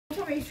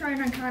He's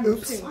trying on condoms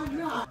Oops. too. I'm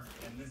not.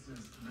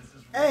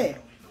 Hey,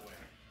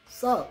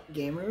 sup,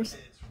 gamers?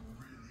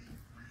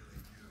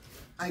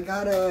 I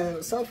got a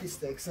selfie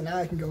stick, so now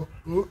I can go.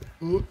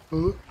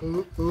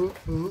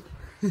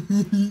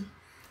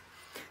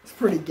 It's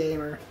pretty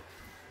gamer.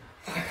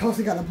 I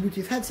also got a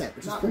Bluetooth headset,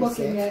 which is Not pretty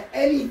looking sick. at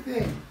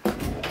anything.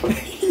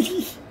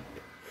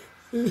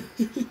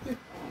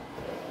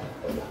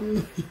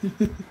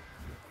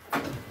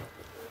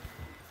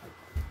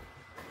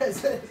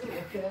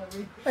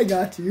 I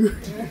got you.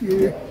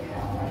 Here.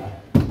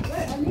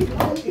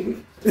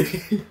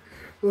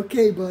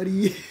 Okay,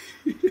 buddy.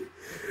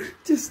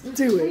 Just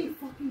do it.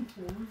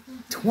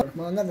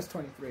 Well, that was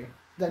 23.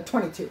 Then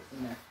 22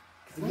 in there.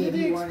 When did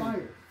they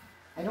expire?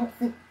 I don't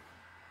think.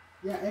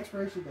 Yeah,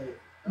 expiration date.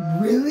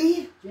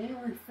 Really?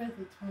 January 5th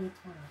of 2020.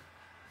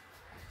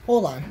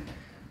 Hold on.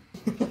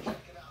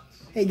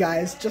 Hey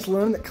guys, just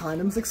learned that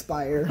condoms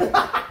expire.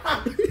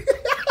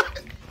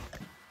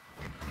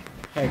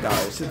 Hey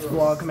guys, it's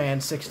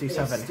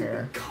Vlogman67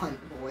 here. Cunt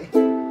boy.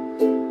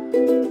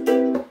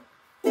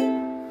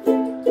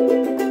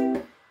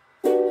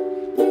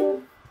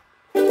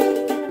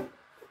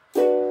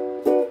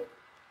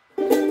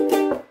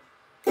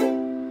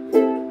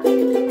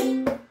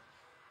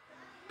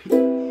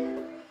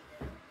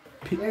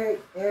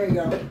 There you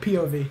go.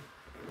 POV.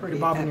 Pretty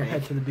bobbing your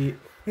head to the beat.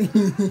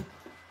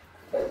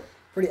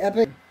 Pretty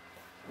epic.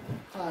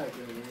 Hi,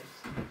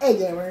 gamers. Hey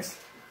gamers.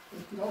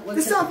 Don't look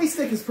The at selfie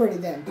stick is pretty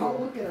damn Don't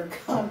cool. look at our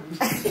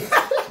condoms.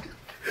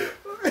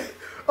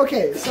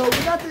 Okay, so we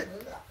got the.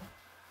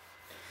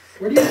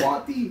 Where do you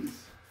want these?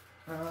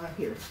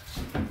 Here.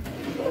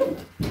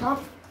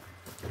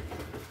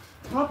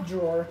 Top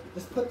drawer.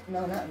 Just put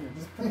not in here.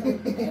 Just put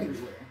them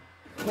everywhere.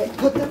 Wait,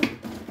 put them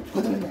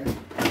in there.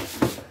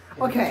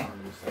 Okay.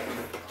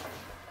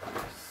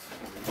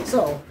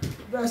 So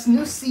this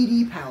new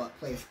CD palette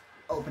place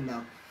opened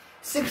up.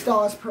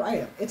 $6 per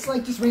item. It's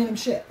like just random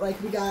shit.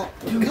 Like we got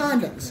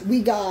condoms.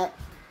 We got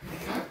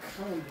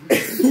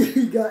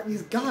we got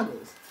these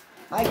goggles.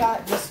 I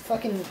got this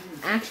fucking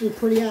actually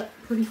pretty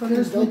fucking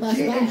There's dope ass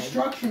legit bag.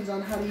 instructions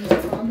on how to use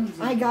condoms.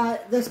 I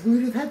got this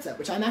Bluetooth headset,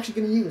 which I'm actually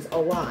going to use a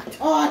lot.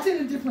 Oh, it's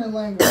in a different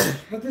language,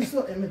 but there's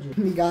still images.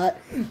 We got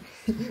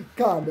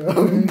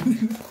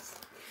condoms.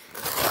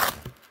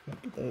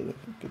 Look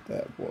at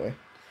that boy.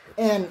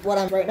 And what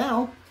I'm right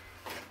now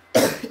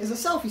is a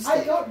selfie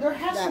stick. There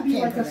has that to be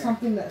came like from a there.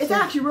 something that It's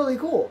says, actually really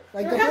cool.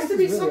 Like there the has to place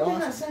be is really something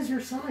that awesome. says your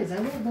size. I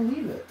wouldn't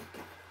believe it.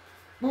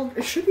 Well,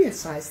 it should be a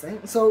size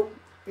thing. So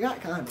we got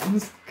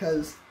condoms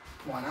because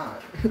Why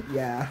not?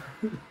 yeah,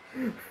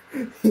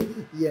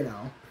 you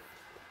know,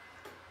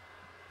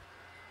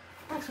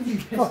 Actually, be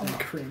pissed fucking off.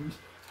 cringe.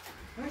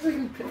 Actually,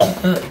 be pissed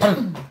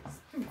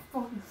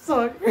Fucking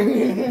suck.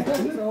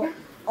 So,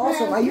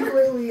 also, my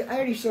ukulele. I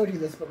already showed you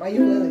this, but my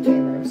ukulele came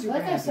in. I'm super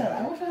Like I happy. said,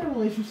 I wish I had a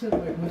relationship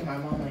with my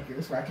mom like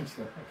yours where I can just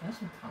go, hey, can I have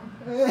some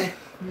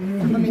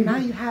condoms? I mean, now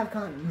you have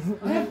condoms.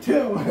 I have two.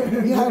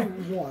 You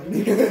have one.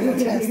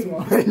 Test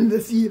one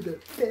to see if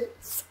it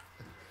fits.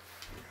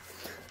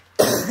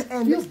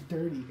 And It feels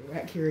dirty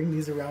carrying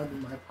these around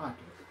in my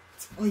pocket.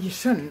 well, you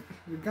shouldn't.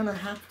 You're gonna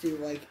have to,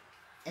 like,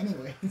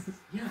 anyways.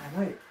 Yeah, I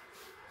might.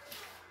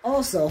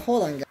 Also,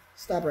 hold on, guys.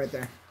 Stop right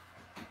there.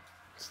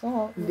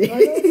 Stop. I know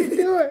what you're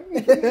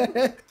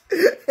doing.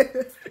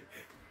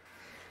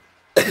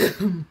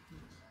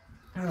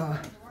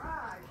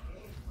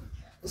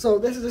 So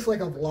this is just like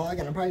a vlog,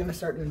 and I'm probably gonna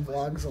start doing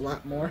vlogs a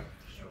lot more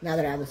now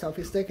that I have the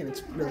selfie stick, and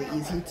it's really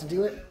easy to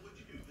do it.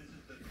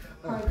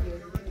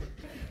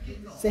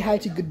 Say hi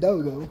to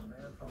Godogo.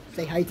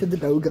 Say hi to the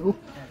Dogo.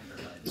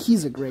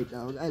 He's a great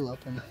dog. I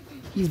love him.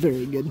 He's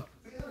very good.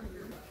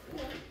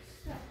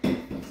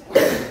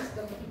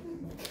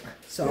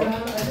 So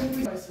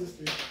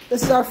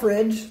this is our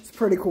fridge. It's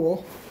pretty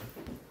cool.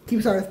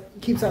 Keeps our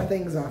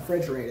things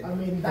refrigerated. I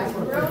mean, that's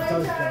what it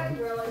does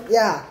go.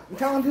 Yeah, I'm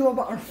telling people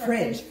about our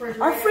fridge.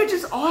 Our fridge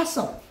is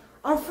awesome.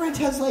 Our fridge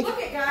has like Look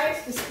at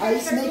guys. this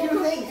ice maker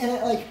thing, and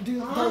it like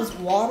does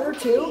water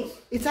too.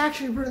 It's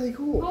actually really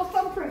cool. Little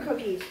thumbprint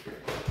cookies.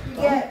 You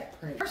get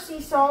sea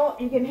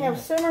salt. You can have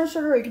cinnamon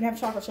sugar. Or you can have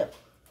chocolate chip.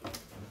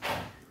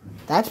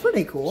 That's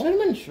pretty cool.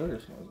 Cinnamon sugar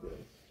smells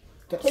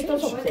good. Take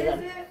those over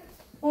there.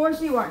 What ones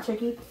do you want,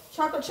 Chicky?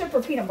 Chocolate chip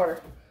or peanut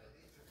butter?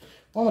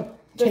 I'm gonna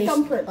The taste.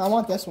 thumbprint. I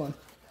want this one.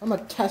 I'm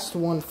gonna test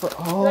one for.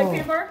 You like Oh,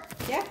 peanut butter?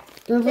 Yeah.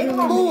 they're Take literally them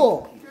all.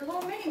 Cool. They're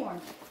little mini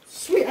ones.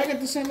 sweet. I got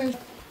the same.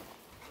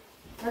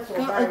 That's what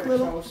Got, I like,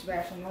 little- chose,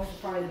 Sebastian. Those are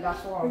probably the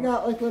best We ones.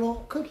 got like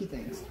little cookie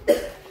things.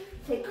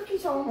 Take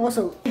cookies home.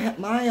 Also,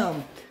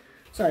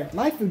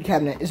 my food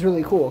cabinet is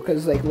really cool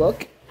because like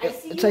look,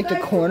 it's like the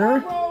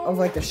corner of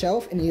like the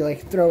shelf, and you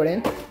like throw it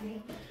in,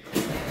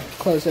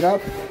 close it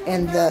up,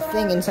 and the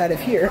thing inside of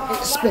here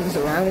it spins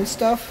around and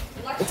stuff.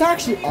 It's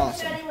actually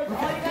awesome.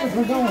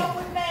 We're going.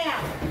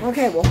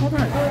 Okay, well hold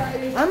on.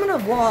 I'm gonna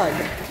vlog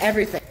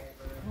everything.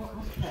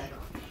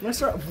 I'm gonna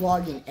start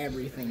vlogging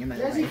everything in my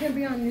Jesse life. can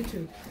be on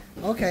YouTube.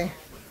 Okay.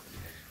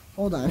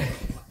 Hold on.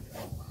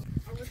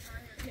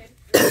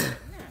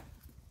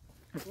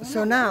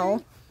 So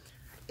now,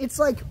 it's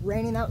like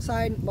raining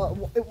outside, but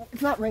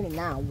it's not raining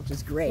now, which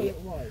is great. It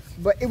was.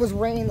 But it was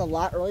raining a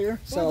lot earlier,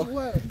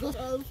 so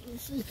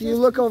if you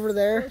look over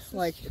there,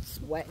 like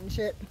it's wet and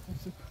shit.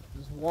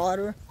 There's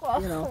water,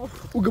 you know,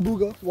 ooga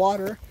booga,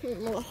 water,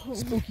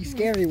 spooky,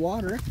 scary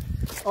water.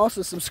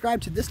 Also,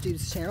 subscribe to this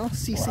dude's channel,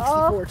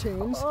 C64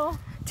 Tunes,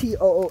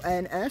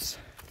 Toons,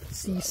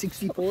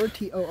 C64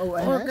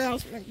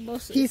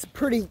 Toons. He's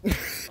pretty.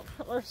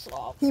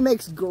 He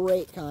makes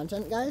great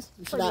content, guys.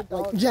 You should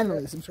like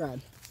generally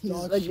subscribe. He's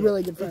like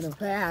really good friend of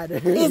bad.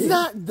 It's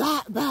not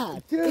that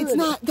bad. Dude, it's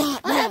not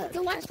that bad.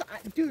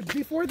 Dude,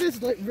 before this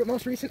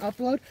most recent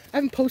upload, I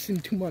haven't posted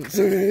in 2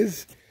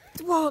 months.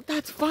 Well,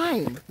 that's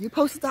fine. You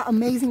posted that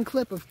amazing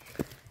clip of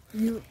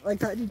you like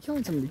that dude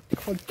killing somebody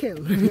called Kill.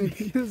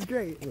 It was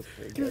great. You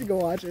should go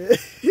watch it.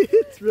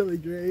 It's really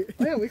great.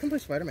 Oh, yeah, we can play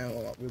Spider-Man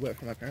while we wait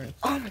for my parents.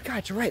 Oh my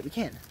god, you're right. We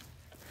can.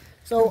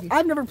 So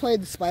I've never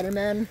played the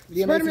Spider-Man,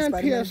 the Amazing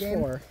Spider-Man PS4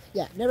 game.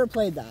 Yeah, never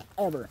played that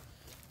ever.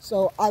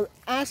 So I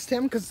asked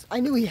him because I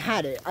knew he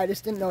had it. I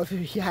just didn't know if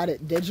he had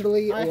it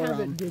digitally I or have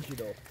it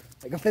digital,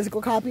 like a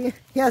physical copy.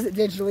 He has it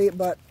digitally,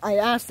 but I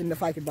asked him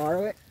if I could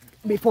borrow it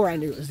before I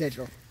knew it was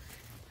digital.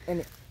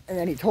 And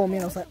then he told me,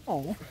 and I was like,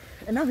 oh.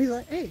 And now he's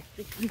like, hey,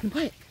 you can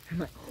play it. I'm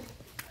like,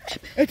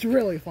 it's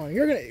really fun.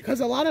 You're gonna, because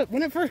a lot of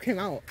when it first came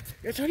out,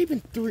 it's already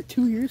been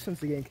 2 years since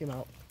the game came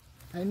out.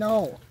 I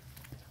know.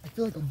 I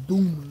feel like a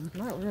boomer.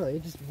 Not really.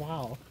 Just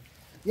wow.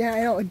 Yeah,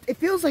 I know. It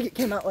feels like it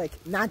came out like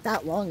not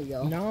that long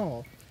ago.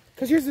 No,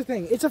 because here's the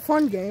thing. It's a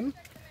fun game,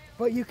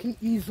 but you can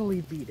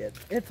easily beat it.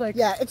 It's like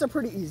it's a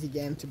pretty easy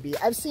game to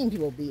beat. I've seen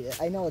people beat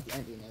it. I know what the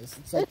ending is.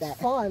 It's like that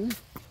fun.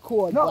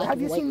 Cool. No, have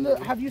you seen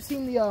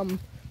the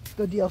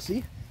the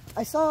DLC?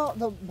 I saw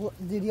the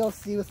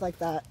DLC with like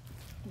that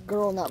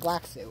girl in that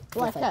black suit.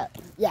 Black Cat.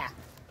 Yeah,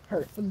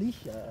 her.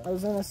 Felicia. I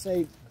was gonna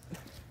say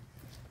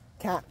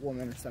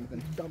Catwoman or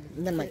something.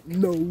 And then like,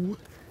 no,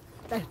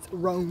 that's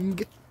wrong.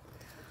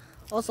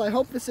 Also, I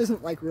hope this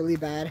isn't like really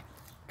bad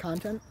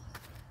content,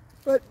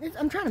 but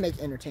I'm trying to make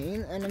it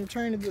entertaining, and I'm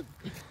trying to do.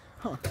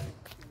 I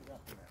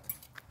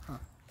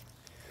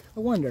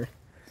wonder.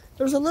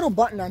 There's a little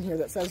button on here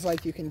that says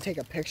like you can take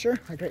a picture,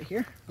 like right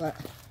here, but.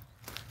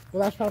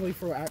 Well, that's probably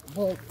for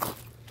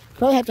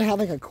Probably have to have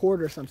like a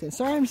cord or something.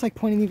 Sorry, I'm just like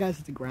pointing you guys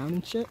at the ground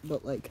and shit,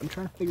 but like I'm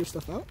trying to figure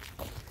stuff out.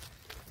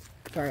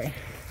 Sorry.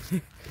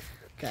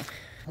 Okay,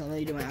 I'll let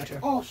you do my outro.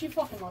 Oh, she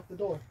fucking locked the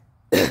door.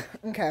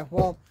 Okay,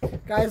 well,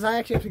 guys, I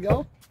actually have to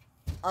go.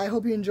 I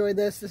hope you enjoyed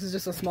this. This is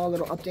just a small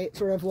little update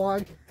sort of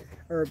vlog,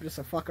 or just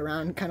a fuck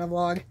around kind of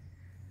vlog.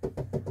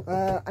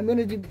 I'm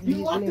gonna do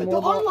more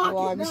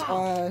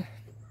vlogs.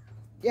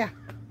 Yeah.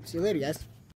 See you later, guys.